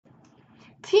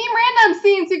Team Random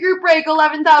C&C Group Break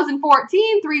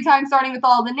 11,014. 3 times starting with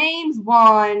all the names.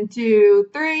 1, 2,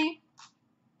 3.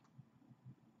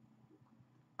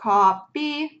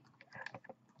 Copy.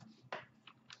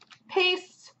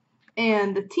 Paste.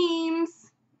 And the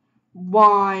teams.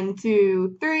 1,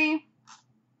 2, 3.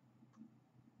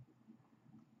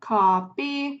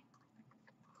 Copy.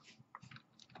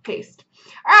 Paste.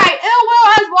 All right,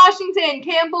 Illwill has Washington,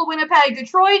 Campbell, Winnipeg,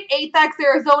 Detroit, 8X,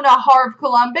 Arizona, Harv,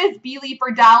 Columbus, Bealey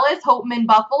for Dallas, Hopeman,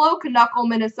 Buffalo, Knuckle,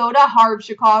 Minnesota, Harv,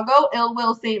 Chicago,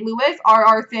 Illwill, St. Louis,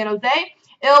 RR, San Jose,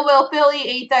 Illwill,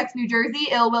 Philly, 8X, New Jersey,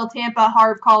 Illwill, Tampa,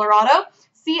 Harv, Colorado,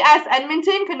 CS,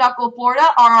 Edmonton, Knuckle, Florida,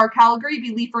 RR, Calgary,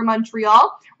 Bealey for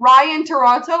Montreal, Ryan,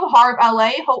 Toronto, Harv,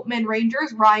 LA, Hopeman,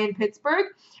 Rangers, Ryan, Pittsburgh,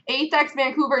 8X,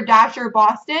 Vancouver, Dasher,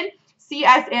 Boston,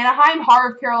 CS Anaheim,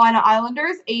 Harv, Carolina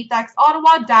Islanders, 8X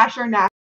Ottawa, Dasher, Nashville.